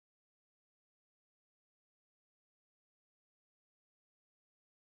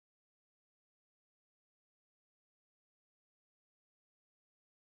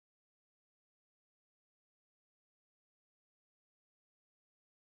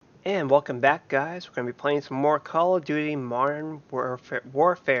And welcome back, guys. We're going to be playing some more Call of Duty Modern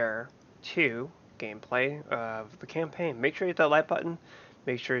Warfare 2 gameplay of the campaign. Make sure you hit that like button.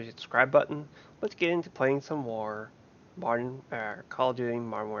 Make sure you hit the subscribe button. Let's get into playing some more Call of Duty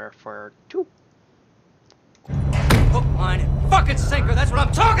Modern Warfare 2. Hook, line, and fucking sinker. That's what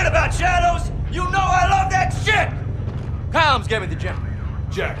I'm talking about, Shadows! You know I love that shit! Comms, get me the gem.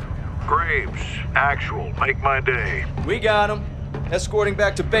 Jack. Graves. Actual. Make my day. We got him. Escorting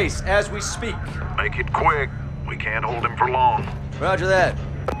back to base as we speak. Make it quick. We can't hold him for long. Roger that.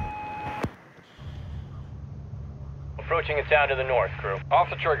 Approaching a town to the north, crew. Off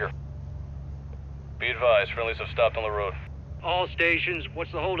the trigger. Be advised, friendlies have stopped on the road. All stations,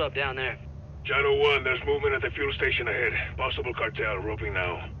 what's the holdup down there? Shadow 1, there's movement at the fuel station ahead. Possible cartel, roping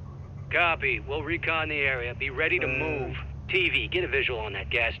now. Copy. We'll recon the area. Be ready to move. TV, get a visual on that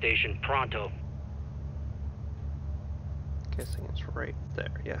gas station, pronto. Guessing it's right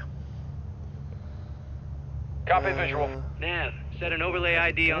there, yeah. Copy visual. Nav, set an overlay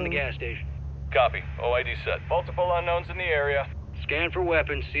ID on the gas station. Copy. OID set. Multiple unknowns in the area. Scan for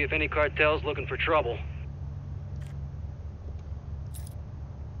weapons, see if any cartel's looking for trouble.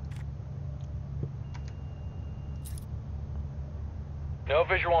 No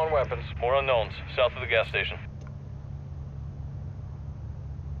visual on weapons. More unknowns. South of the gas station.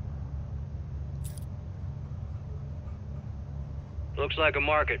 Looks like a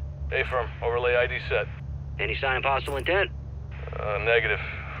market. A-firm. Overlay ID set. Any sign of hostile intent? Negative.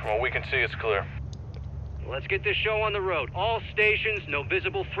 From what we can see, it's clear. Let's get this show on the road. All stations, no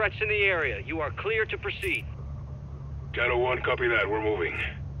visible threats in the area. You are clear to proceed. Shadow 1, copy that. We're moving.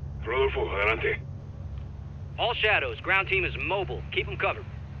 Rodolfo, adelante. All Shadows, ground team is mobile. Keep them covered.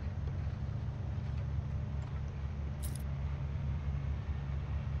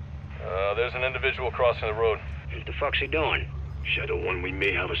 There's an individual crossing the road. What the fuck's he doing? Shadow 1, we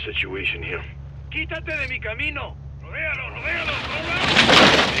may have a situation here. Quítate de mi camino!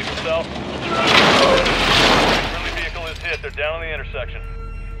 Vehicle south. Friendly vehicle is hit. They're down on the intersection.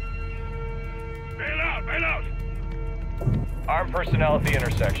 Bail out! Armed personnel at the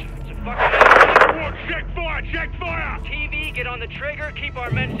intersection. It's a fucking... Check fire! TV, get on the trigger, keep our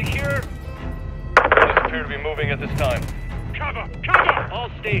men secure. Police appear to be moving at this time. Cover!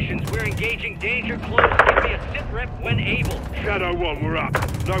 All stations, we're engaging danger close. Give me a sit rep when able. Shadow 1, we're up.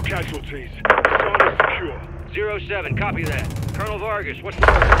 No casualties. Zone is secure. 07, copy that. Colonel Vargas, what's the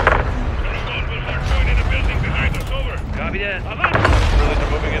word? Shadow 1, we'll start going in the building behind us, over. Copy that. Friendlies are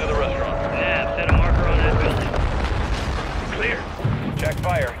moving into the restaurant. Nav, set a marker on that building. Clear. Check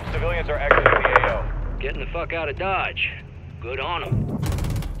fire. Civilians are exiting the AO. Getting the fuck out of Dodge. Good on them.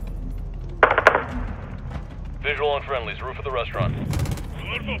 Visual on friendlies. Roof of the restaurant.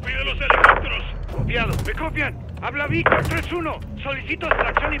 Rodolfo, pide los helicópteros. Copiado. ¿Me copian? Habla Víctor 3-1. Solicito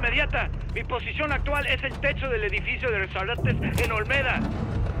extracción inmediata. Mi posición actual es el techo del edificio de restaurantes en Olmeda.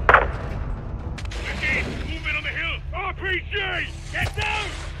 Aquí, movement on the hill. RPG! Get down!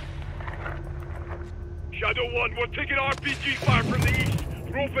 Shadow 1, we're taking RPG fire from the east.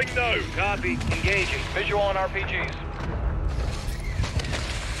 Roping now. Copy. Engaging. Visual on RPGs.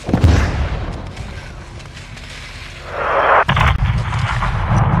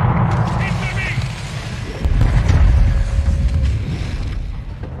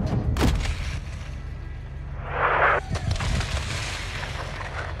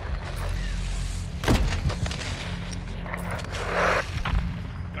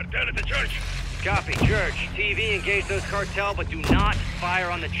 Cartel at the church. Copy. Church. TV, engage those cartel, but do not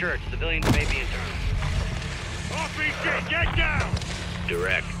fire on the church. Civilians may be internal. RPG, get down!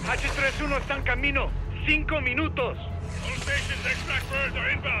 Direct. H31 está en camino. 5 minutos. All stations, extract birds are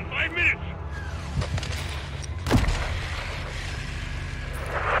inbound. 5 minutes.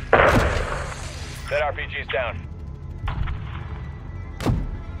 That RPG's down.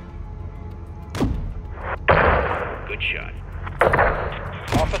 Good shot.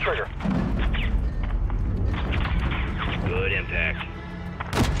 Off the trigger. Good impact.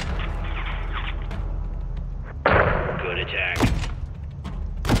 Good attack.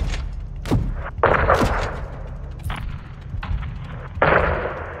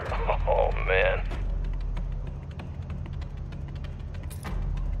 Oh, man.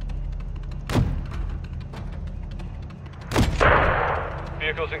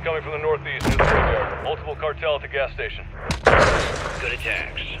 Vehicles incoming from the northeast near the graveyard. Multiple cartel at the gas station. Good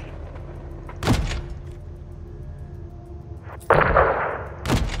attacks.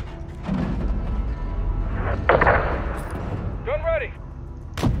 Gun ready.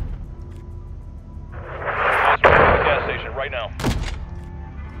 Let's move to the gas station right now.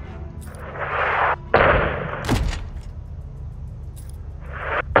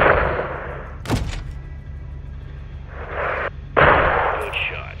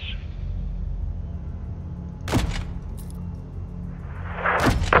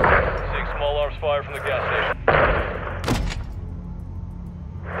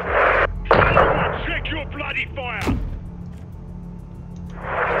 your bloody fire!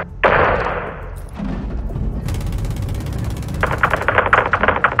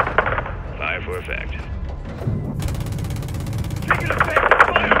 Fire for effect. Taking effective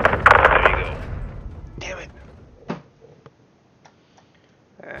fire! There you go. Damn it.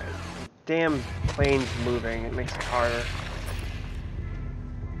 Damn plane's moving. It makes it harder.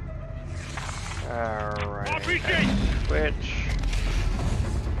 Alright. RPG! Switch.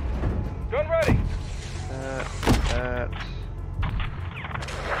 Gun ready. That.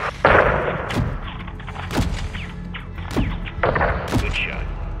 Good shot.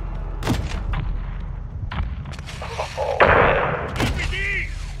 RPG!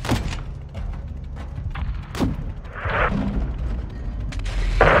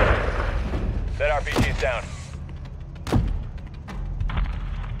 That RPG's down.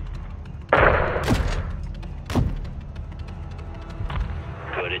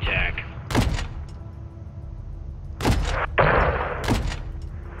 Good attack.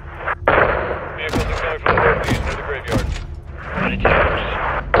 Vehicles are coming from the northeast near the graveyard. Good attacks.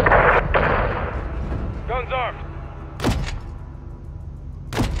 Guns armed.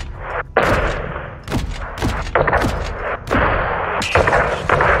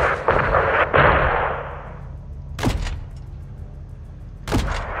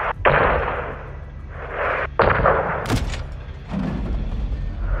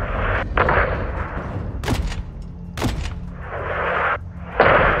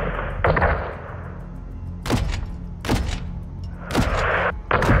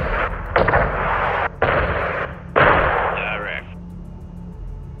 Direct.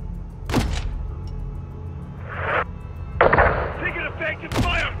 Taking effective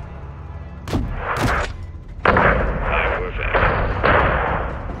fire! Fire for effect.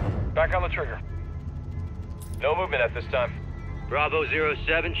 Back on the trigger. No movement at this time. Bravo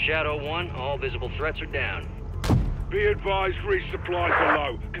 07, Shadow 1, all visible threats are down. Be advised, resupplies are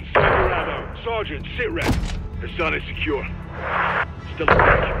low. Conserve your ammo. Sergeant, sit rep. The sun is secure. Still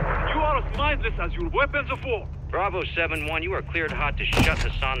awake. You are as mindless as your weapons of war. Bravo 7-1, you are cleared hot to shut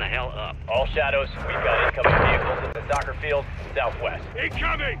Hassan the hell up. All shadows, we've got incoming vehicles in the soccer field, southwest.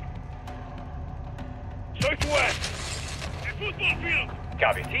 Incoming! Southwest! A football field!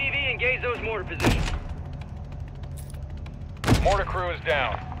 Copy. TV, engage those mortar positions. Mortar crew is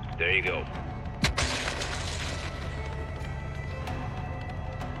down. There you go.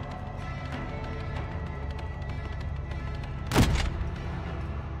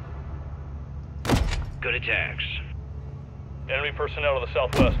 Good attacks. Enemy personnel to the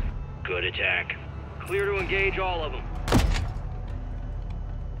southwest. Good attack. Clear to engage all of them.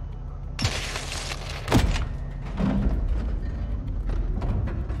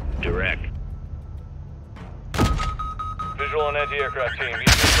 Direct. Visual on anti-aircraft team,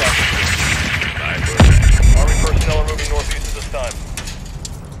 eastern soccer field. Fire for effect. Army personnel are moving northeast at this time.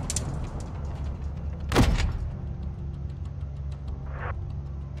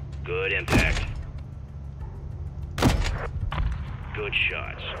 Good impact. Good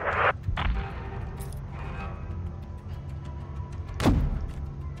shots.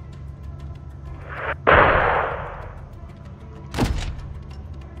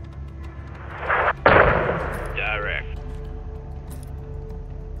 Direct.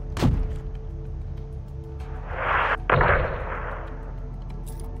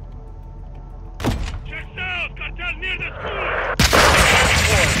 Chest out! Cartel near the school!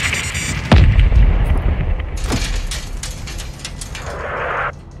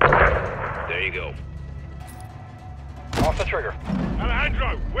 There you go. Off the trigger.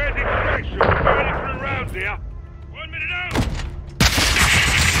 Alejandro, where's the extraction? We're burning through rounds here. 1 minute out!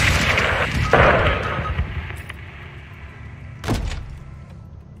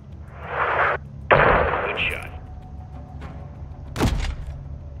 Good shot.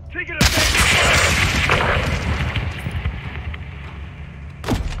 Taking effective fire!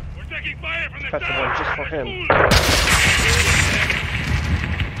 We're taking fire from the That's the south! one just for him.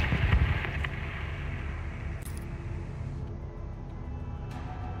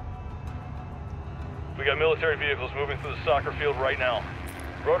 We got military vehicles moving through the soccer field right now.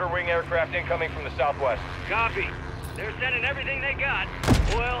 Rotor wing aircraft incoming from the southwest. Copy. They're sending everything they got.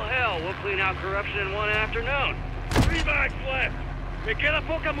 Well, hell, we'll clean out corruption in one afternoon. 3 bags left! Me queda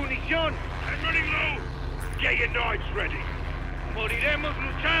poca munición! I'm running low! Get your knives ready! Moriremos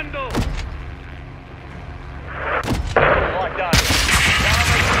luchando! Locked on.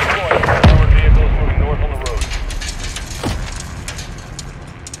 Countermeasures deployed. Armored vehicles moving north on the road.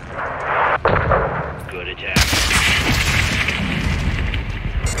 Good attack.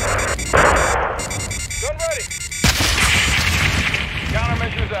 Gun ready.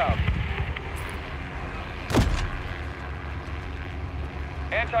 Countermeasures out.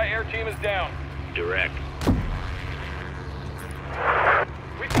 anti-air team is down. Direct.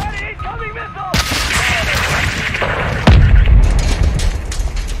 We've got an incoming missile!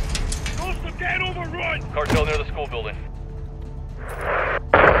 Ghost again overrun! Cartel near the school building.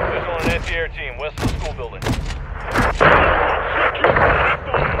 Visual on an anti-air team west of the school building.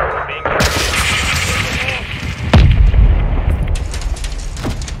 Being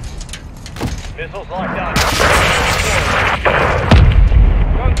missiles locked down.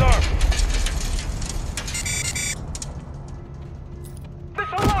 Guns armed.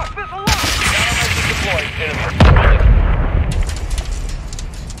 Missile locked! Missile locked! Countermeasures deployed. Enemy.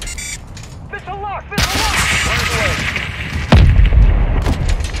 Missile locked! Missile locked! Runners away.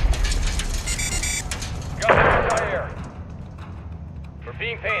 Got the anti-air. We're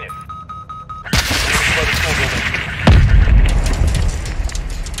being painted. By the school building.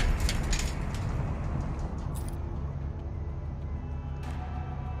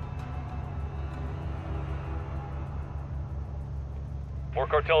 More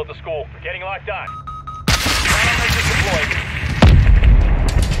cartel at the school. We're getting locked on. Countermeasures deployed.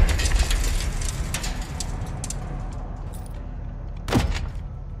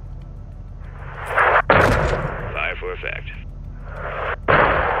 Fire for effect.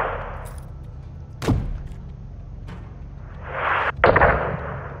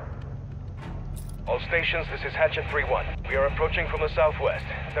 All stations, this is Hatchet 3-1. We are approaching from the southwest.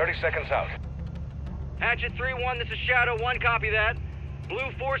 30 seconds out. Hatchet 3-1, this is Shadow 1, copy that.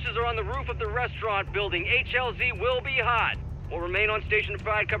 Blue forces are on the roof of the restaurant building. HLZ will be hot. We'll remain on station to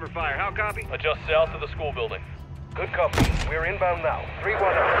provide cover fire. How copy? Adjust south of the school building. Good copy. We're inbound now. 3-1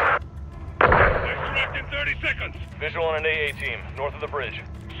 out. Extract in 30 seconds. Visual on an AA team north of the bridge.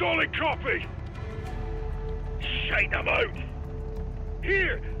 Solid copy. Shite them out.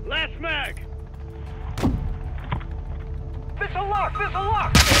 Here, last mag. Missile locked! Missile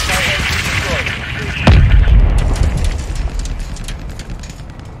locked! Anti-air team destroyed.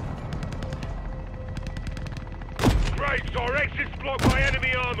 Graves, our exit's blocked by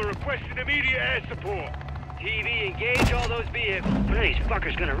enemy armor. Requesting immediate air support. TV, engage all those vehicles. When are these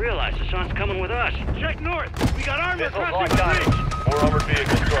fuckers gonna realize the sun's coming with us? Check north. We got armor Missiles crossing locked the on. bridge. More armored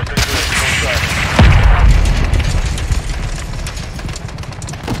vehicles crossing the bridge. North side.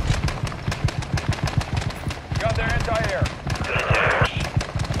 Got their anti-air.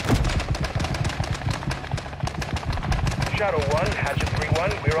 Shadow 1, Hatchet 3-1,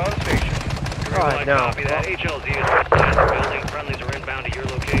 we're on station. Oh, no. Copy that. HLZ is west side of the building. Friendlies are inbound to your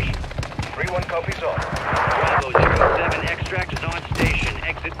location. 3-1 copies all. Bravo 07, extract is on station.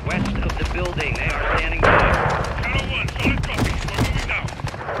 Exit west of the building. They are standing by. Shadow 1, solid copy. We're moving now.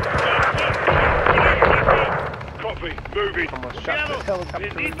 Copy, moving. Almost shot this helicopter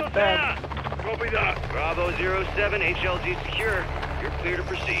in the back. Copy that. Bravo 07, HLZ secure. You're clear to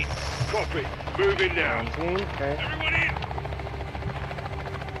proceed. Copy, moving now. Okay. Everyone in.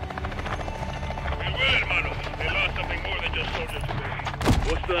 We will, hermano. They lost something more than just soldiers today.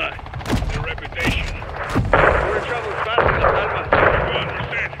 What's that? Their reputation. We're in trouble with Boston, Alma. Everyone, we're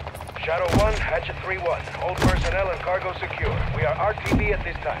set. Shadow 1, Hatchet 3-1. All personnel and cargo secure. We are RTB at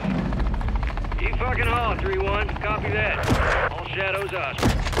this time. You fucking haul, 3-1. Copy that. All shadows Oscar.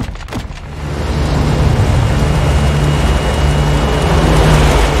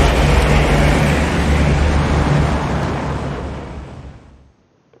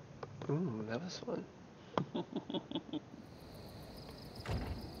 Ooh, that was fun.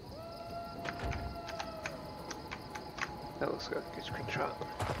 That looks like a good screenshot.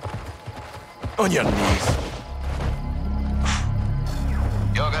 On your knees.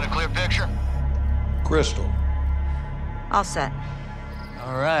 Y'all got a clear picture? Crystal. All set.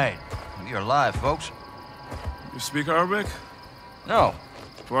 All right. You're alive, folks. You speak Arabic? No.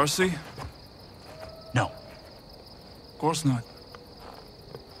 Farsi? No. Of course not.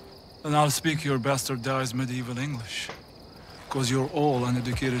 Then I'll speak your bastardized medieval English. Because you're all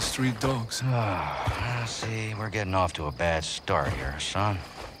uneducated street dogs. See, we're getting off to a bad start here, son.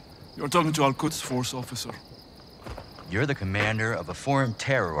 You're talking to Al-Quds Force officer. You're the commander of a foreign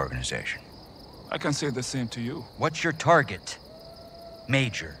terror organization. I can say the same to you. What's your target?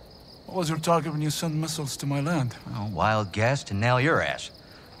 Major. What was your target when you sent missiles to my land? Oh, wild guess to nail your ass.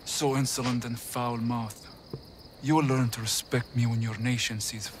 So insolent and foul-mouthed. You will learn to respect me when your nation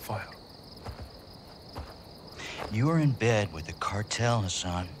sees fire. You're in bed with the cartel,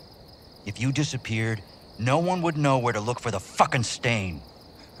 Hassan. If you disappeared, no one would know where to look for the fucking stain.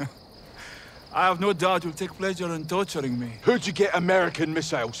 I have no doubt you'll take pleasure in torturing me. Who'd you get American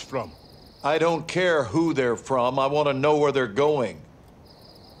missiles from? I don't care who they're from. I want to know where they're going.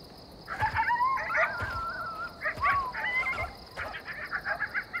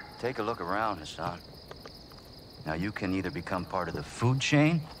 Take a look around, Hassan. Now you can either become part of the food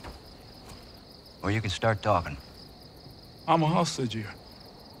chain, or you can start talking. I'm a hostage here.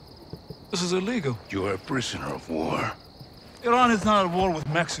 This is illegal. You're a prisoner of war. Iran is not at war with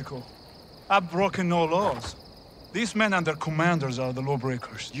Mexico. I've broken no laws. These men and their commanders are the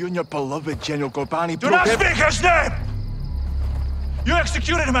lawbreakers. You and your beloved General Gobani Do not speak his name! You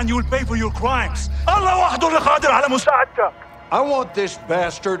executed him and you will pay for your crimes. Allah wahdu li qadir ala musa'adak. I want this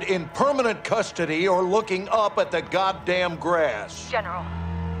bastard in permanent custody or looking up at the goddamn grass. General,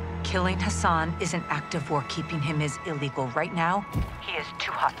 killing Hassan is an act of war. Keeping him is illegal. Right now, he is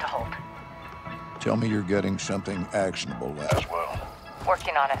too hot to hold. Tell me you're getting something actionable as well.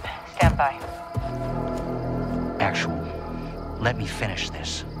 Working on it. Stand by. Actual. Let me finish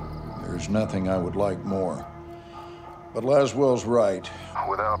this. There's nothing I would like more. But Laswell's right.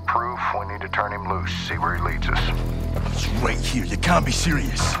 Without proof, we need to turn him loose, see where he leads us. It's right here. You can't be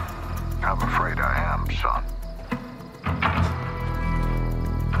serious. I'm afraid I am, son.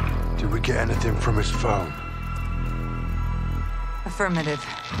 Did we get anything from his phone? Affirmative.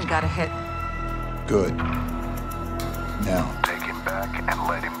 We got a hit. Good. Now, take him back and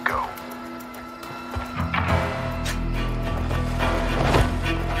let him go.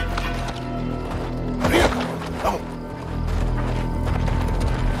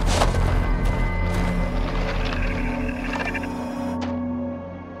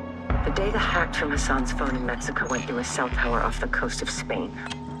 The data hacked from Hassan's phone in Mexico went through a cell tower off the coast of Spain.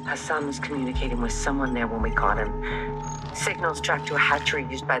 Hassan was communicating with someone there when we caught him. Signals tracked to a hatchery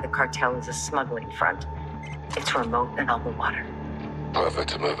used by the cartel as a smuggling front. It's remote and on the water. Perfect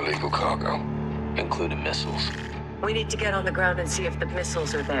to move illegal cargo, including missiles. We need to get on the ground and see if the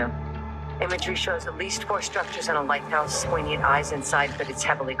missiles are there. Imagery shows at least 4 structures and a lighthouse. We need eyes inside, but it's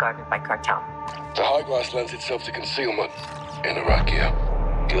heavily guarded by cartel. The high grass lends itself to concealment. In Iraq here.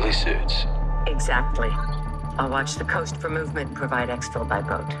 Ghillie suits. Exactly. I'll watch the coast for movement and provide exfil by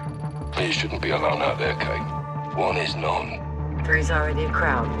boat. You shouldn't be alone out there, Kate. 1 is none. 3's already a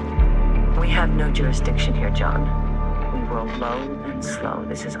crowd. We have no jurisdiction here, John. We roll low and slow.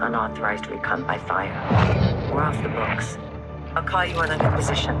 This is unauthorized recon by fire. We're off the books. I'll call you when I'm in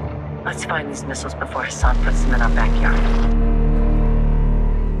position. Let's find these missiles before Hassan puts them in our backyard.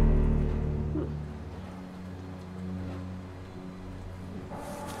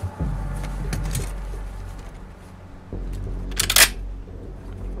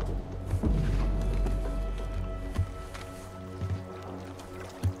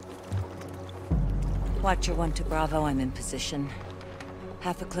 Watcher 1 to Bravo, I'm in position.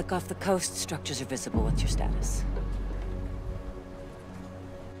 Half a click off the coast, structures are visible. What's your status?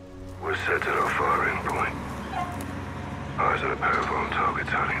 We're set at our firing point. Eyes on a pair of armed targets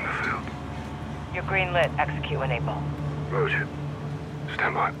hiding in the field. You're green lit. Execute when able. Roger.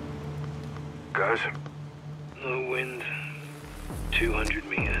 Stand by. Guys? Low wind. 200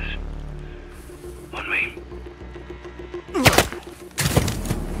 meters. On me.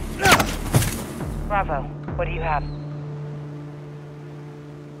 Bravo, what do you have?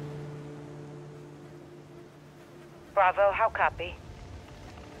 Bravo, how copy?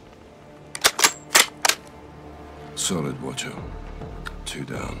 Solid, Watcher. 2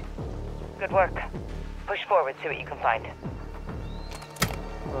 down. Good work. Push forward, see what you can find.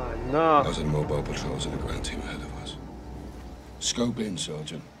 Oh, no. Those are the mobile patrols and the ground team ahead of us. Scope in,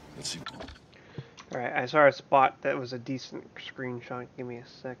 Sergeant. Let's see. Alright, I saw a spot that was a decent screenshot. Give me a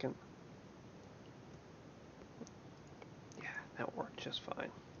second. Yeah, that worked just fine.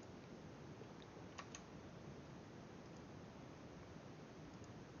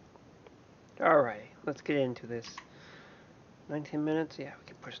 Alright, let's get into this. 19 minutes? Yeah, we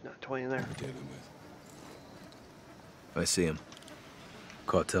can push another 20 in there. I see him.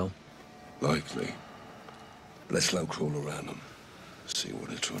 Cartel? Likely. Let's slow crawl around them. See what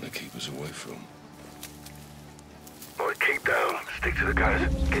they're trying to keep us away from. All right, keep down. Stick to the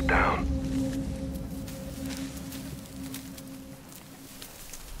guys. Get down.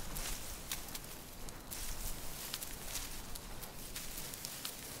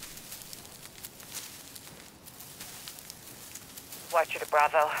 Watcher to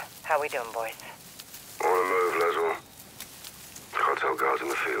Bravo. How we doing, boys? On the move, Laswell. Cartel guards in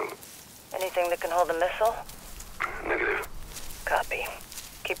the field. Anything that can hold a missile? Negative. Copy.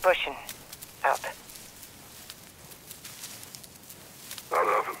 Keep pushing. Out. I'll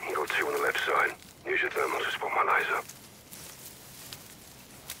have him. You got 2 on the left side. Use your thermal to spot my laser.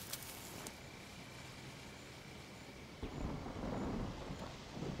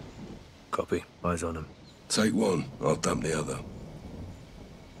 Copy. Eyes on him. Take 1. I'll dump the other.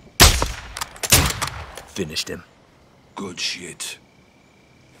 Finished him. Good shit.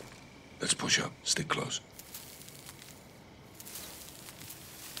 Let's push up. Stick close.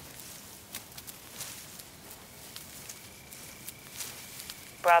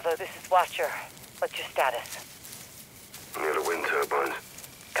 Bravo, this is Watcher. What's your status? Near the wind turbines.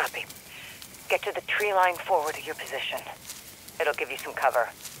 Copy. Get to the tree line forward of your position. It'll give you some cover.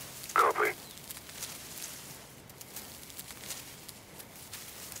 Copy.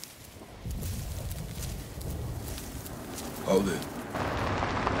 Hold it.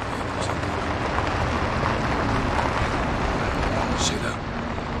 See that?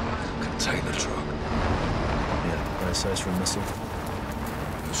 Container truck. Yeah, right size for a missile.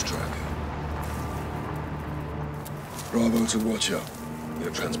 Let's track it. Bravo to Watcher.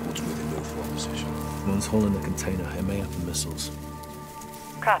 Their transport's moving north for our position. One's hauling the container. It may have the missiles.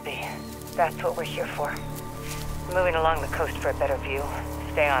 Copy. That's what we're here for. Moving along the coast for a better view.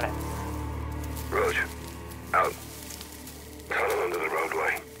 Stay on it. Roger. Out. Tunnel under the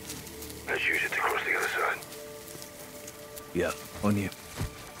roadway. Let's use it to cross the other side. Yeah, on you.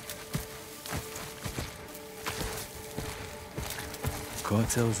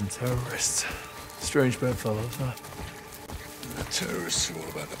 Cartels and terrorists. Strange bedfellows, huh? The terrorists are all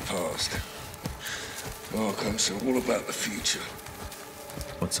about the past. Narcos are all about the future.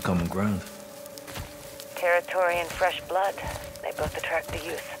 What's the common ground? Territory and fresh blood. They both attract the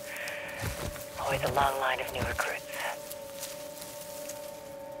youth. Always a long line of new recruits.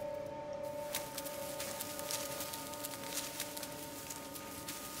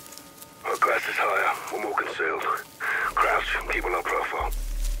 Our glass is higher. We're more concealed. Crouch and keep a low profile.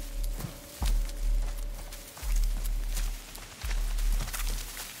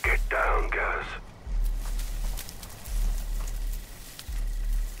 Get down, guys.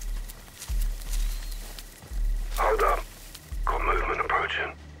 Hold up. Got movement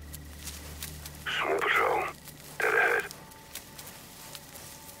approaching. Small patrol. Dead ahead.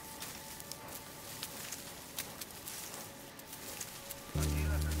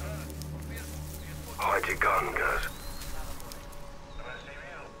 Hide your gun, guys.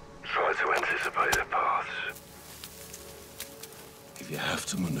 Try to anticipate their paths. If you have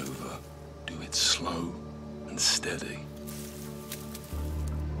to maneuver, do it slow and steady.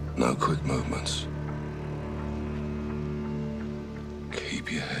 No quick movements.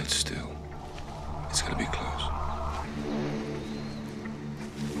 Keep your head still. It's gonna be close.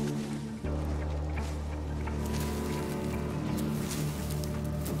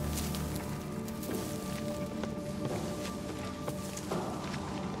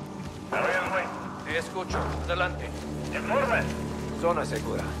 Te escucho. Adelante. Informe. Zona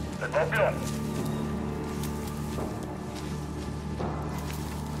segura. Le copio.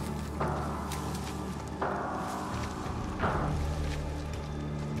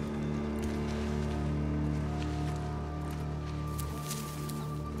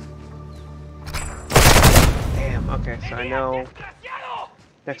 Damn, okay, so I know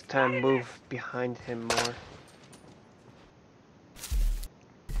next time move behind him more.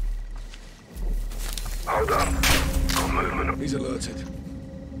 Hold up. Got movement. He's alerted.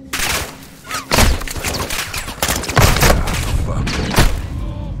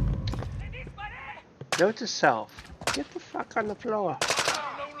 Note to self. Get the fuck on the floor.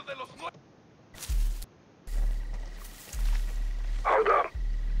 Hold up.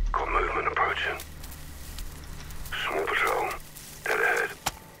 Got movement approaching. Small patrol. Dead ahead.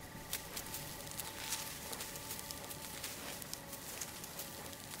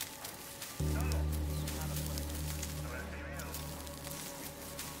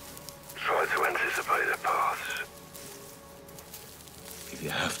 Try to anticipate their paths. If you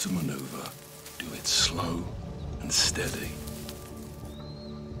have to maneuver, do it slow and steady.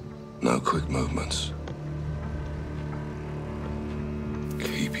 No quick movements.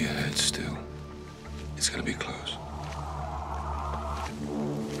 Keep your head still. It's gonna be close.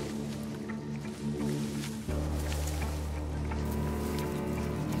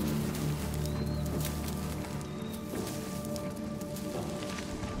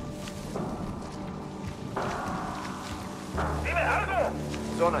 Dime algo.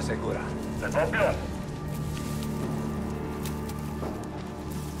 Zona segura. Le copio.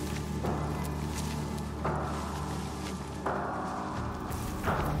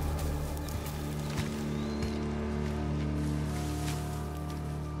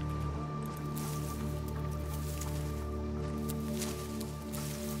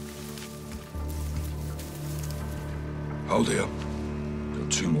 Hold here.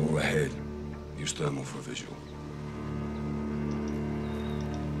 Got two more ahead. Use thermal for a visual.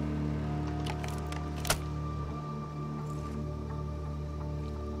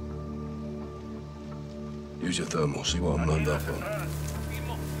 Use your thermal, see what I'm lined up on.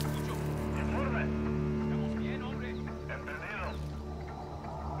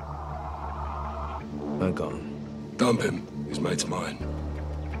 Dump him. His mate's mine.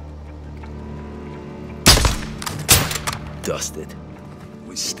 Dusted.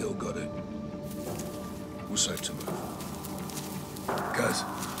 We still got it. We're safe to move. Guys,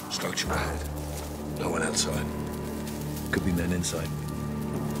 structure ahead. No one outside. Could be men inside.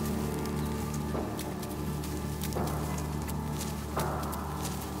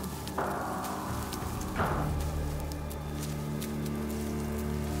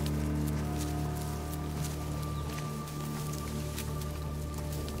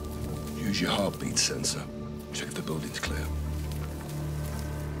 Use your heartbeat sensor. Check if the building's clear.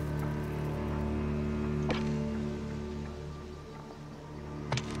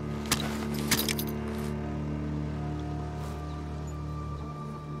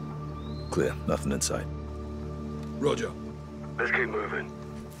 Clear. Nothing inside. Roger. Let's keep moving.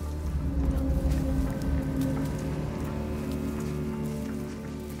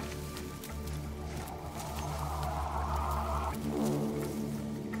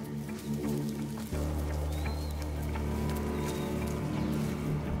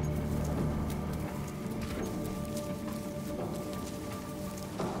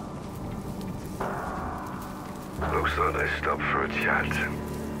 Looks like they stopped for a chat.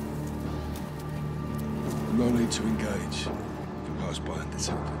 No need to engage. You can pass by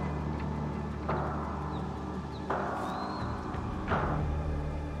undetected.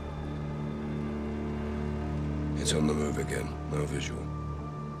 It's on the move again. No visual.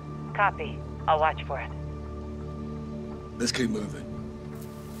 Copy. I'll watch for it. Let's keep moving.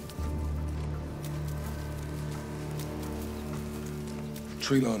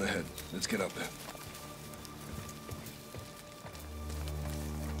 Tree line ahead. Let's get up there.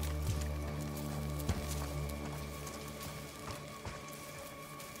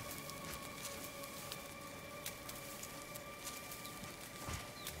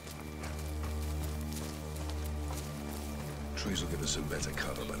 Trees will give us some better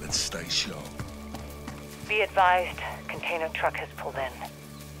cover, but let's stay sharp. Be advised, container truck has pulled in.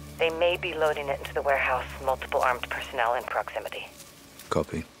 They may be loading it into the warehouse. Multiple armed personnel in proximity.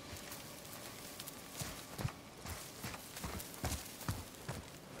 Copy.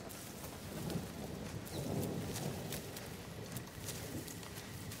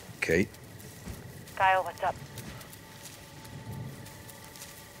 Kate? Kyle, what's up?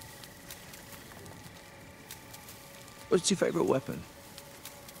 What's your favorite weapon?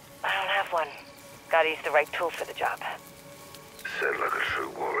 I don't have one. Gotta use the right tool for the job. Said like a true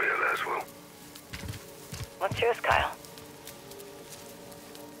warrior, Laswell. What's yours, Kyle?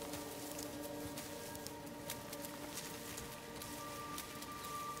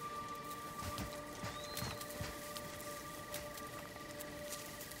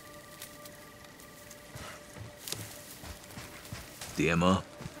 DMR?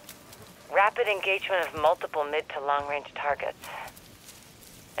 Rapid engagement of multiple mid to long-range targets.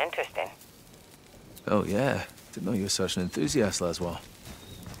 Interesting. Oh, yeah. Didn't know you were such an enthusiast, Laswell.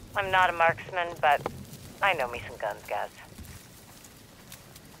 I'm not a marksman, but I know me some guns, Gaz.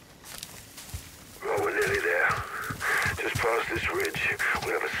 Well, we're nearly there. Just past this ridge,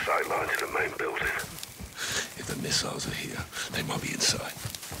 we have a sight line to the main building. If the missiles are here, they might be inside.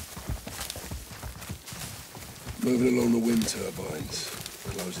 Moving along the wind turbines.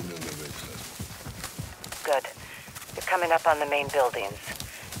 Closing in on the ridge level. Good. They're coming up on the main buildings.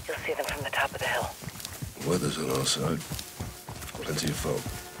 You'll see them from the top of the hill. Weather's on our side. Plenty of fog.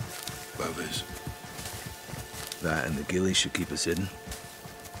 Bovies. That and the ghillie should keep us hidden.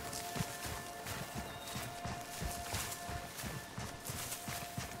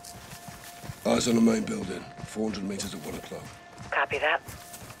 Eyes on the main building. 400 meters at 1 o'clock. Copy that.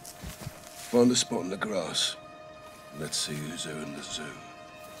 Find a spot in the grass. Let's see who's there in the zoo.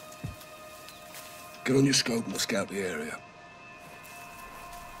 Get on your scope and we'll scout the area.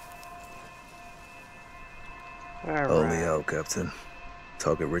 Holy hell, Captain.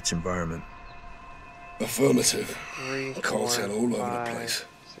 Target-rich environment. Affirmative. 3, 4, Cartel all over 5, the place.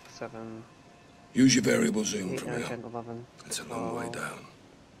 6, 7. Use your variable zoom 8, from 9, here. 10, 11. It's a long way 12. down.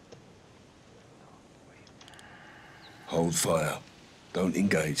 Hold fire. Don't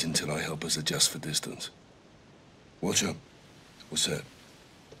engage until I help us adjust for distance. Watch up. What's that?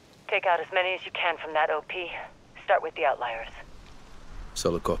 Take out as many as you can from that OP. Start with the outliers.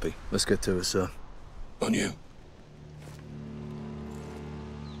 Solid copy. Let's get to it, sir. On you.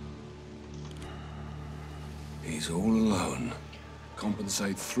 He's all alone.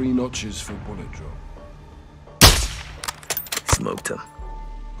 Compensate 3 notches for bullet drop. Smoked him.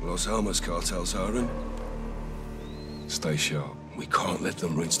 Los Alamos cartel's hiring. Stay sharp. We can't let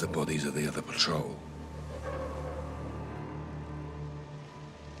them reach the bodies of the other patrol.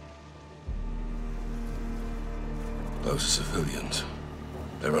 Those are civilians.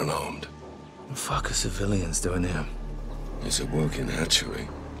 They're unarmed. What the fuck are civilians doing here? It's a working hatchery.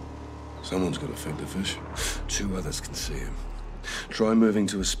 Someone's got to feed the fish. 2 others can see him. Try moving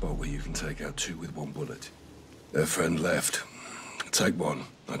to a spot where you can take out 2 with 1 bullet. Their friend left. Take 1.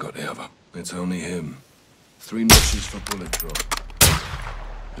 I got the other. It's only him. 3 notches for bullet drop.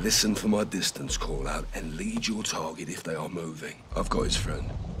 Listen for my distance call out and lead your target if they are moving. I've got his friend.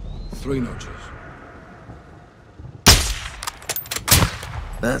 3 notches.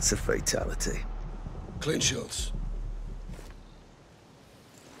 That's a fatality. Clean shots.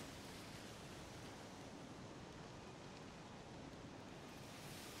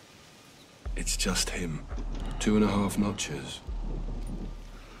 It's just him. 2.5 notches.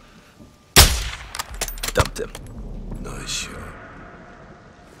 Dumped him. Nice shot.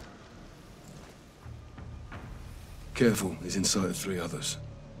 Careful, he's inside of 3 others.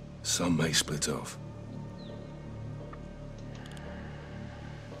 Some may split off.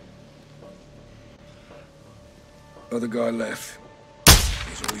 Other guy left.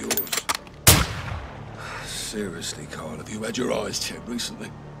 He's all yours. Seriously, Carl, have you had your eyes checked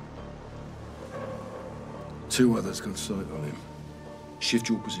recently? 2 others got sight on him. Shift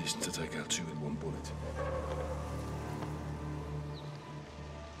your position to take out 2 with 1 bullet.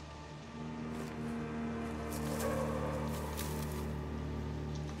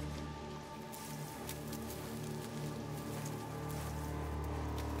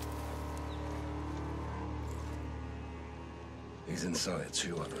 He's inside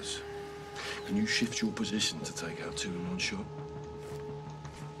 2 others. Can you shift your position to take out 2 in 1 shot?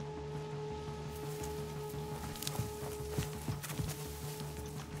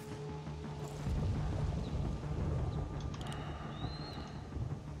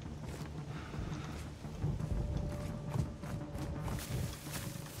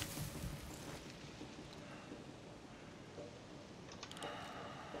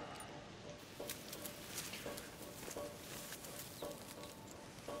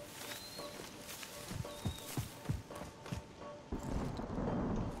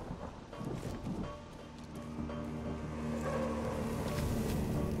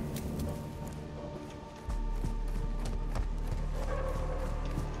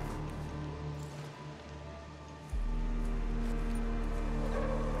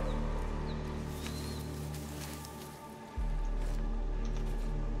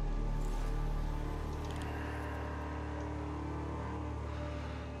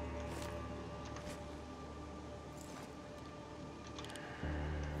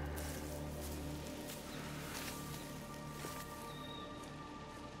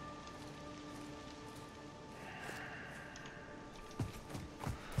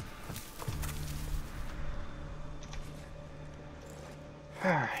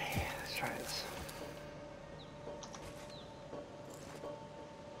 Alright, let's try this.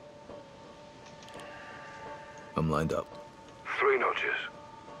 I'm lined up. 3 notches.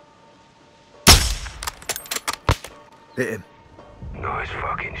 Hit him. Nice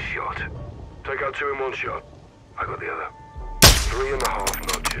fucking shot. Take out 2 in 1 shot. I got the other. 3.5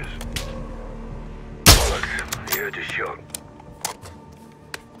 notches. Bollocks, you heard your shot.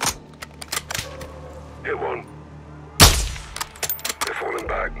 Hit 1. They're falling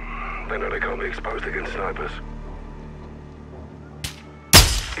back. They know they can't be exposed against snipers.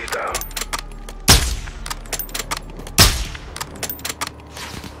 He's down.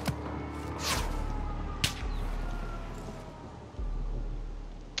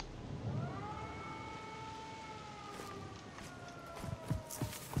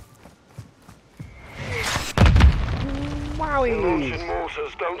 Wowie! Launching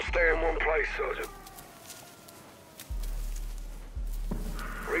mortars, don't stay in one place, Sergeant.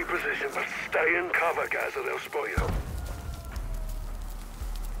 Reposition, but stay in cover, guys, or they'll spot you.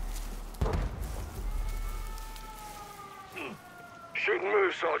 Shoot and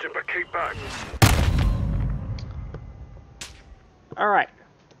move, Sergeant, but keep back. Alright,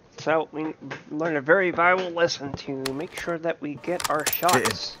 so we learned a very valuable lesson to make sure that we get our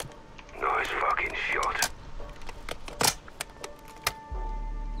shots. Nice fucking shot.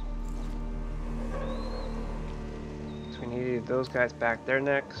 So we needed those guys back there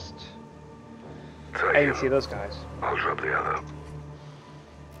next. Take I didn't him. see those guys. I'll drop the other.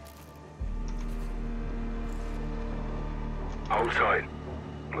 Hold tight.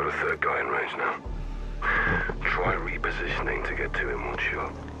 Got a 3rd guy in range now. Try repositioning to get 2 in 1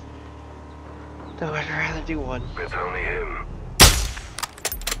 shot. No, I'd rather do 1. It's only him.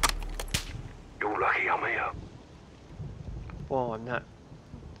 You're lucky I'm here. Well, I'm not.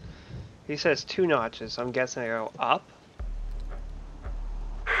 He says 2 notches. I'm guessing I go up.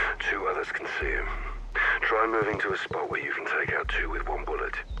 2 others can see him. Try moving moving to a spot where you can take out 2 with 1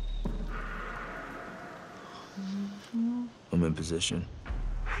 bullet. I'm in position.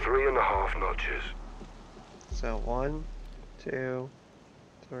 3.5 notches. So 1, 2,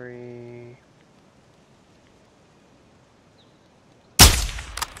 3.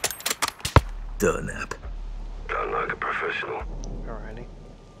 Dirt nap. Done like a professional. Alrighty.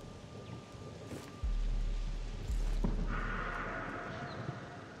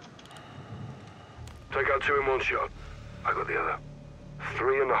 Take out 2 in 1 shot. I got the other.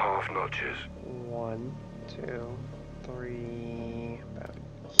 3.5 notches. 1, 2, 3. About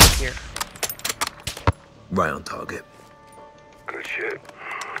here. Right on target. Good shit.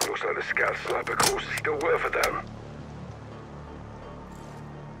 Looks like the scout sniper course is still worth a damn.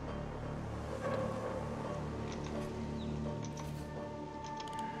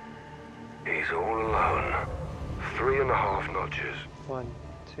 He's all alone. 3.5 notches. 1,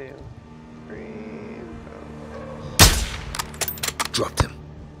 2, 3. Dropped him.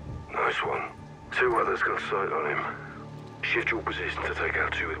 Nice one. 2 others got sight on him. Shift your position to take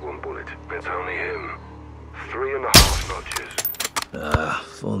out 2 with 1 bullet. It's only him. 3.5 notches.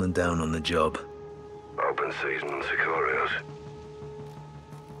 Falling down on the job. Open season on Sicarios.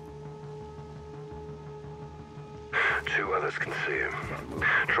 2 others can see him.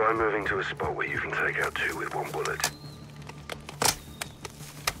 Try moving to a spot where you can take out 2 with 1 bullet.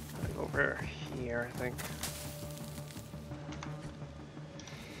 Over here, I think.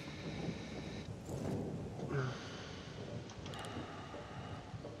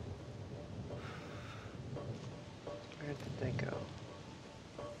 Where did they go?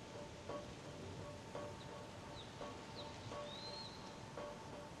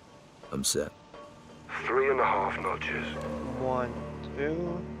 I'm set. 3.5 notches. 1,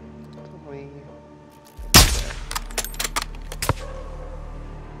 2, 3.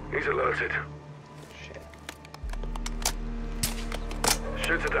 He's alerted. Shit.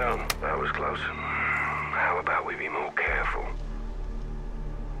 Shoot it down. That was close. How about we be more careful?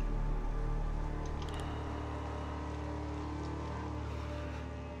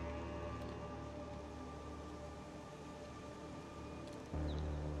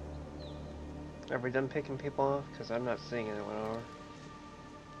 Are we done picking people off? Because I'm not seeing anyone over.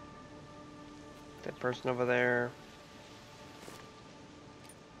 That person over there.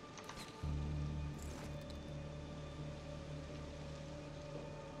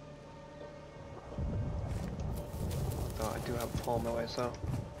 Oh, I do have a pole on my way, so.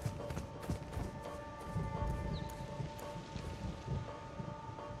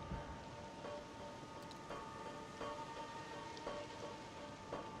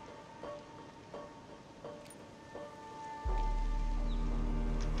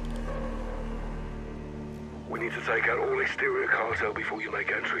 We need to take out all exterior cartel before you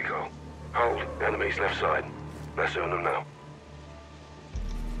make entry, Cole. Hold. Enemies left side. Let's earn them now.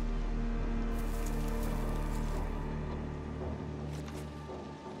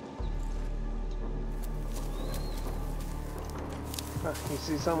 Huh, you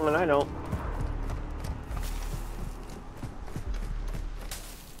see someone I don't.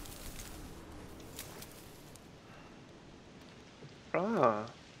 Ah,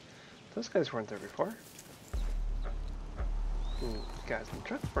 those guys weren't there before. Guys in the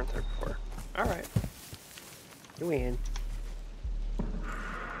trucks weren't there before. Alright. You win.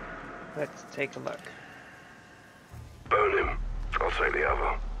 Let's take a look. Burn him. I'll take the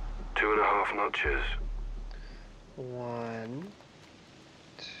other. 2.5 notches. 1,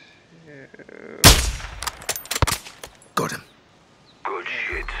 2. Got him. Good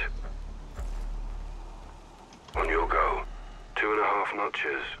shit. On your go. 2.5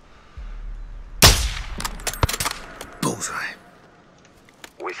 notches. Bullseye.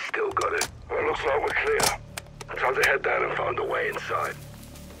 We still got it. Well, looks like we're clear. Time to head down and find a way inside.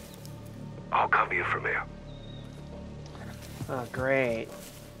 I'll cover you from here. Oh, great.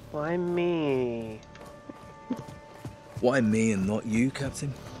 Why me? Why me and not you,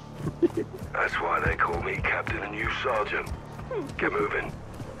 Captain? That's why they call me Captain and you Sergeant. Get moving.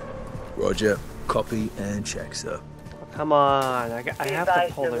 Roger. Copy and check, sir. Oh, come on, I have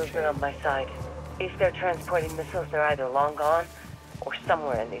to pull the their movement chain. on my side. If they're transporting missiles, they're either long gone or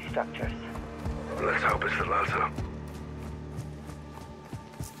somewhere in these structures. Let's hope it's the latter.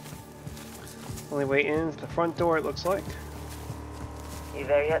 Only way in is the front door, it looks like. You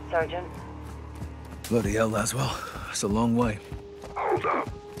there yet, Sergeant? Bloody hell, Laswell. It's a long way. Hold up.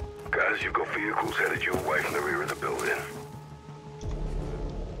 Guys, you've got vehicles headed your way from the rear of the building.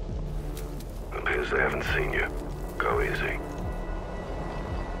 Appears they haven't seen you. Go easy.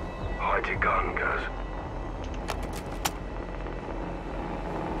 Hide your gun, guys.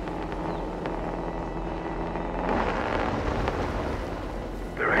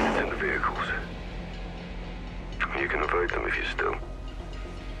 them if you're still.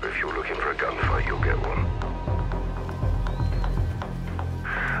 If you're looking for a gunfight, you'll get one.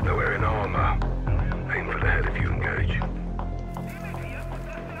 They're wearing armor. Aim for the head if you engage.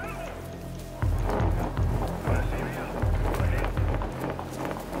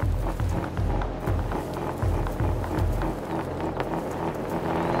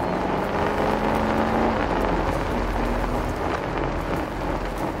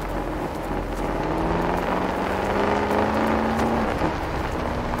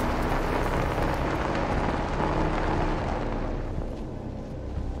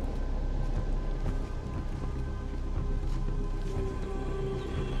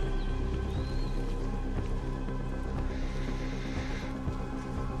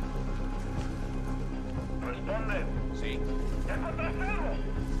 Sí. ¿Ya encontraste algo?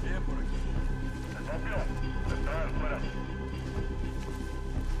 Bien, por aquí. ¿Se rompió? Central, fuera.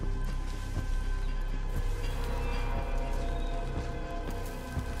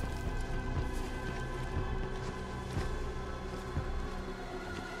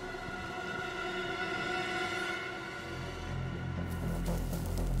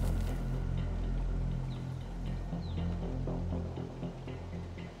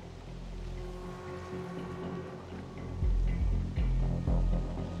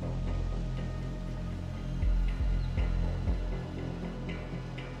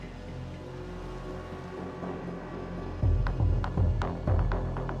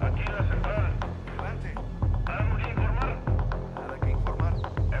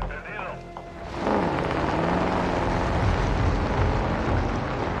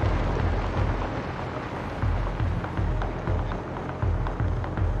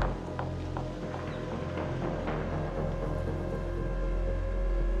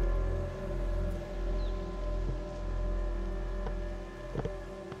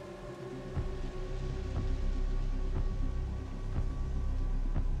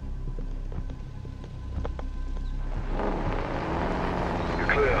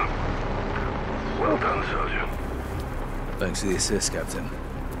 Well done, Sergeant. Thanks for the assist, Captain.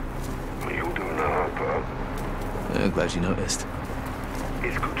 You'll do the hard part. I'm glad you noticed.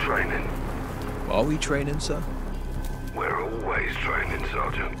 It's good training. Are we training, sir? We're always training,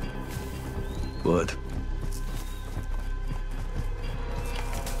 Sergeant. Good.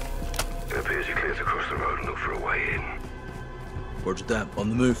 It appears you cleared across the road and look for a way in. Roger that. On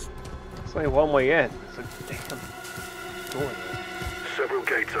the move. It's only one way in. It's a damn door there. Several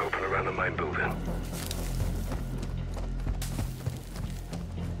gates open around the main building.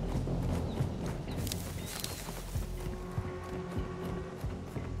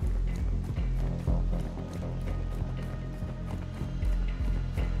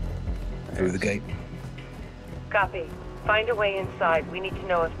 Through the gate. Copy. Find a way inside. We need to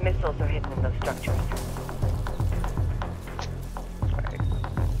know if missiles are hidden in those structures.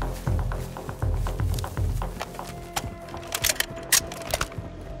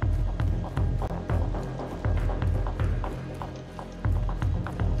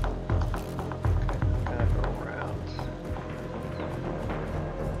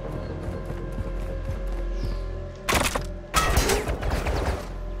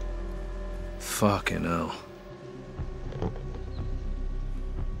 Fucking hell.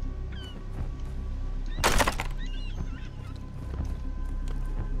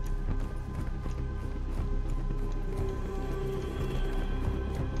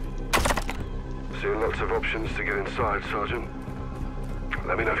 Seeing lots of options to get inside, Sergeant.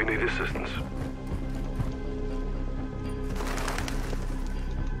 Let me know if you need assistance.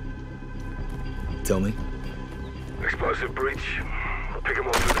 Tell me. Explosive breach. Pick them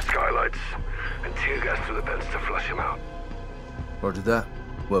off through the skylights and tear gas through the vents to flush them out. Roger that.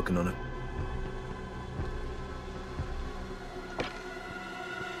 Working on it.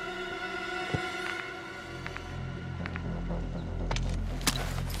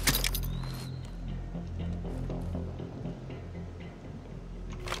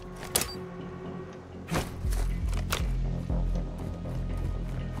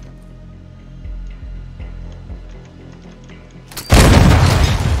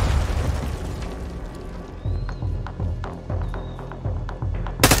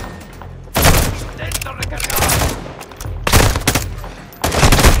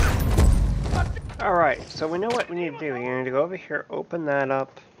 Alright, so we know what we need to do. We need to go over here, open that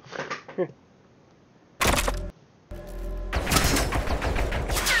up.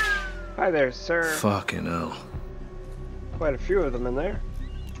 Hi there, sir. Fucking hell. Quite a few of them in there.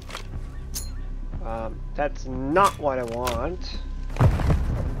 That's not what I want.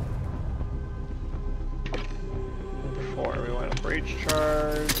 Number 4, we want a breach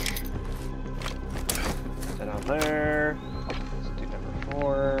charge. Then down there. Let's do number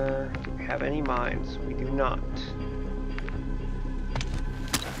 4. Do we have any mines? We do not.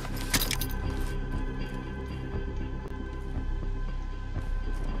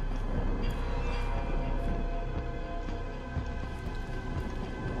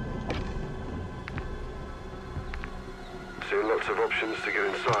 Seeing lots of options to get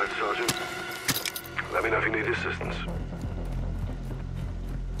inside, Sergeant. Let me know if you need assistance.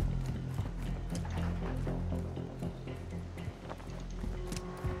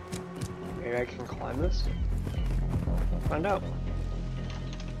 Maybe I can climb this? Find out.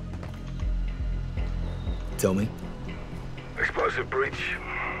 Tell me. Explosive breach.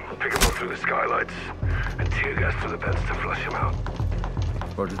 Pick them up through the skylights. And tear gas through the vents to flush them out.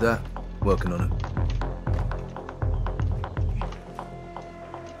 Roger that. Working on it.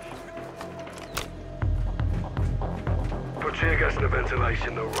 Put tear gas in the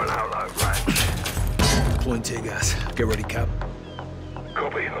ventilation, they'll run out like rats. Deploying tear gas. Get ready, Cap.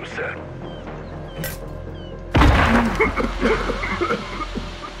 Copy, I'm set.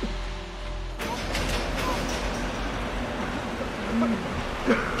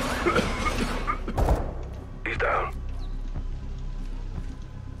 He's down.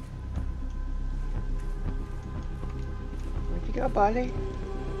 Where'd you go, buddy?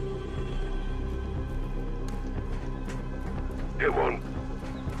 Hit one.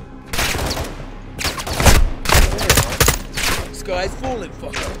 Sky's falling,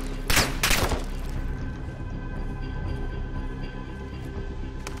 fucker.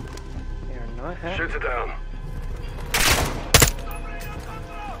 They're not happy. Shoot it down.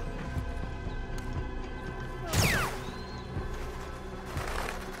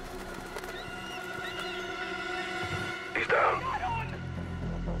 He's down.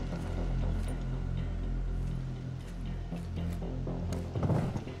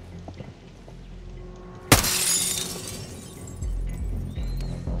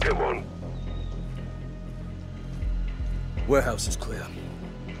 Hit one. Warehouse is clear.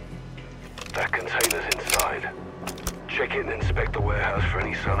 That container's inside. Check it and inspect the warehouse for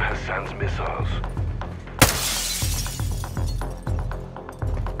any Son Hassan's missiles.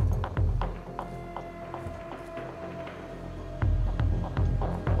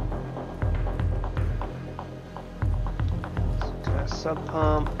 Got a sub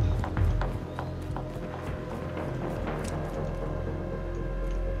pump.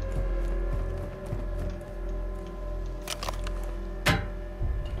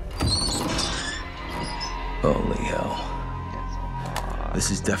 Holy hell. This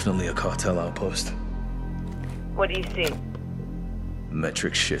is definitely a cartel outpost. What do you see?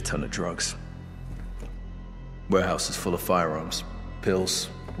 Metric shit ton of drugs. Warehouse is full of firearms, pills,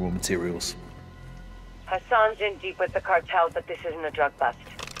 raw materials. Hassan's in deep with the cartel, but this isn't a drug bust.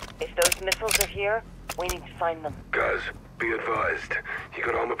 If those missiles are here, we need to find them. Guys, be advised. You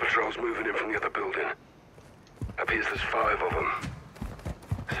got armor patrols moving in from the other building. Appears there's 5 of them.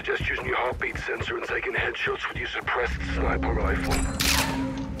 Suggest using your heartbeat sensor and taking headshots with your suppressed sniper rifle.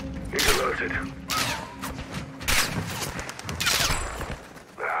 He's alerted.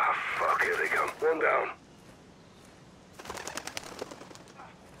 Ah, fuck, here they come. 1 down.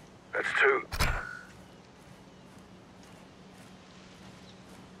 That's 2.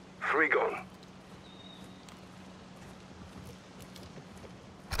 3 gone.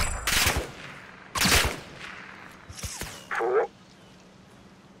 4.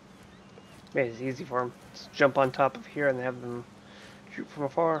 Made it easy for them. Just jump on top of here and have them shoot from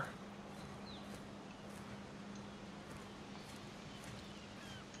afar.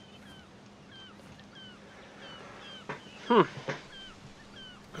 You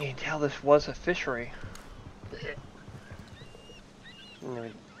can tell this was a fishery.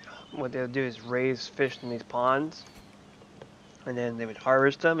 What they would do is raise fish in these ponds, and then they would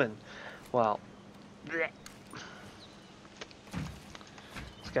harvest them, and well, it's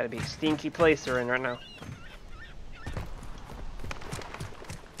got to be a stinky place they're in right now.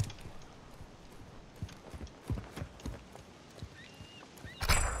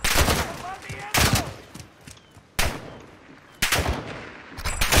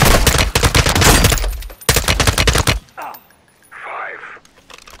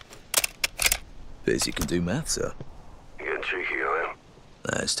 Appears you can do math, sir. You getting cheeky, I am.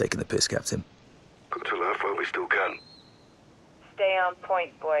 It's taking the piss, Captain. Got to laugh while we still can. Stay on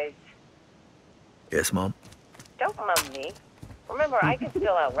point, boys. Yes, Mom? Don't mum me. Remember, I can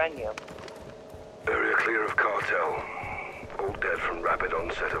still outrun you. Area clear of cartel. All dead from rapid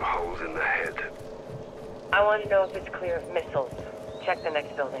onset of holes in the head. I want to know if it's clear of missiles. Check the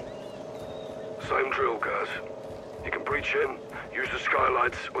next building. Same drill, guys. You can breach in, use the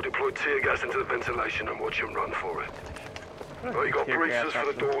skylights, or deploy tear gas into the ventilation and watch him run for it. Well, you got Tear gas breaches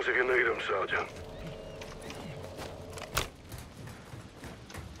for the doors if you need them, Sergeant.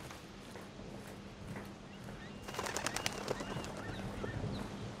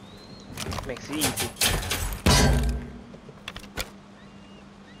 Makes it easy.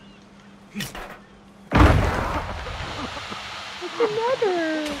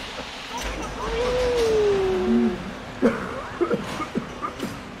 Another.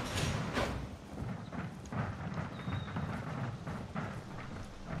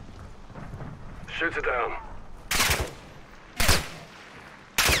 Shoot it down.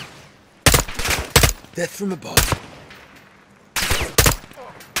 Death from above.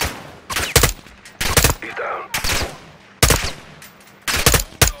 He's down.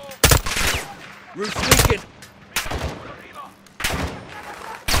 Roof leaking.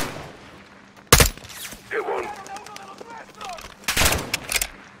 Hit one.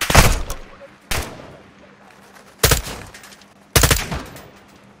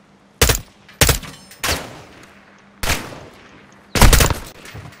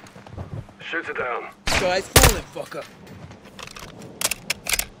 Shoot it down. Guy's falling, fucker.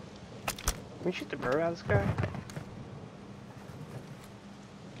 Can we shoot the bird out of this guy?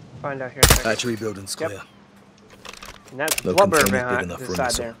 Find out here in a second. Hatchery building's clear. Yep. And that's No blubber container big behind enough this for a side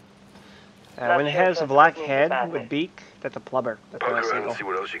missile. there. When it has a black head with beak, that's a blubber. That's not a Poke around seagull. and see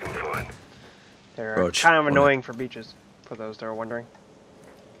what else you can find. They're Roach, kind of on it. annoying for beaches, for those that are wondering.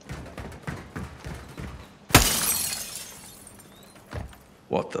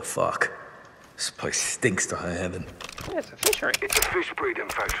 What the fuck? This place stinks to high heaven. Yeah, it's a fishery. It's a fish breeding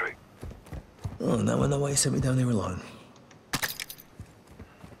factory. Oh, now I know why you sent me down here alone.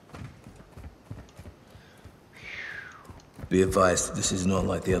 Be advised, this is not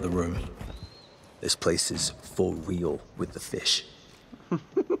like the other room. This place is for real with the fish.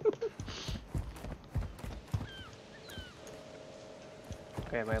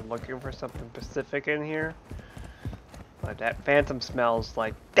 Okay, am I looking for something specific in here? Like that phantom smells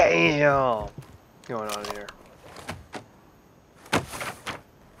like damn going on in here.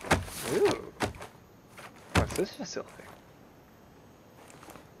 Ooh. What's this facility?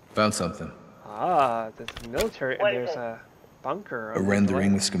 Found something. Ah, there's a military. What There's is it? a bunker. A over rendering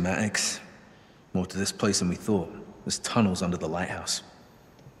there. with schematics. More to this place than we thought. There's tunnels under the lighthouse.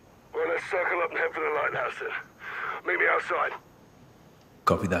 Well, let's circle up and head for the lighthouse then. Meet me outside.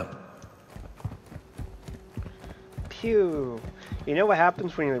 Copy that. Pew. You know what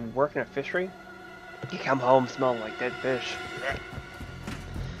happens when you work in a fishery? You come home smelling like dead fish.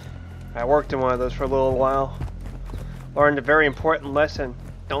 I worked in one of those for a little while. Learned a very important lesson.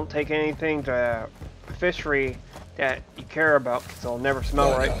 Don't take anything to a fishery that you care about because it'll never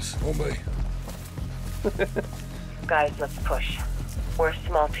smell right. Lighthouse, on me. Guys, let's push. We're a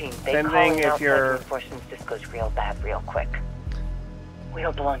small team. They Same calling thing if outside you're- reinforcements. This goes real bad real quick. We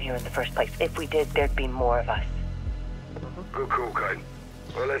don't belong here in the first place. If we did, there'd be more of us. Good call, Kate.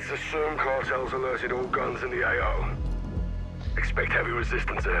 Well, let's assume cartels alerted all guns in the AO. Expect heavy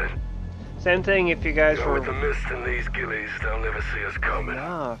resistance ahead. Same thing if you guys You know, were with the mist and these gillies, they'll never see us coming.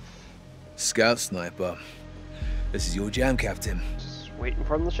 enough. Scout sniper. This is your jam, Captain. Just waiting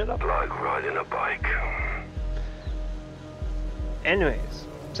for them to shut up. Like riding a bike. Anyways,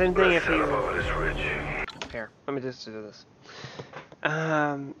 same thing if Let's head you... over this ridge. Here, let me just do this.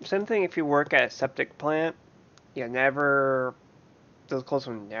 Same thing if you work at a septic plant. You never... Those clothes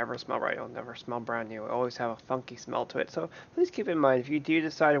will never smell right. It'll never smell brand new. It'll always have a funky smell to it. So please keep in mind, if you do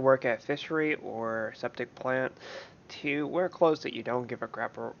decide to work at a fishery or septic plant, to wear clothes that you don't give a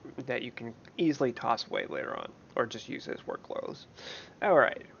crap or that you can easily toss away later on. Or just use as work clothes.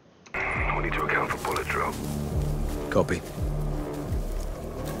 Alright. We need to account for bullet drop. Copy.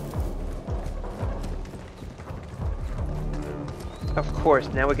 Of course,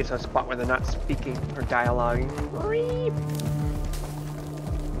 now we get to a spot where they're not speaking or dialoguing.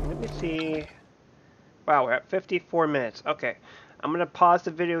 Let me see. Wow, we're at 54 minutes. Okay, I'm gonna pause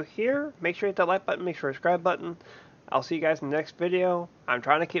the video here. Make sure you hit that like button, make sure you subscribe button. I'll see you guys in the next video. I'm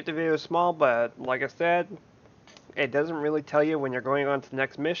trying to keep the video small, but like I said, it doesn't really tell you when you're going on to the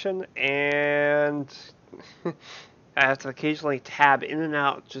next mission, and I have to occasionally tab in and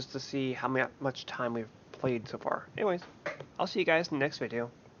out just to see how much time we've played so far. Anyways, I'll see you guys in the next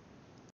video.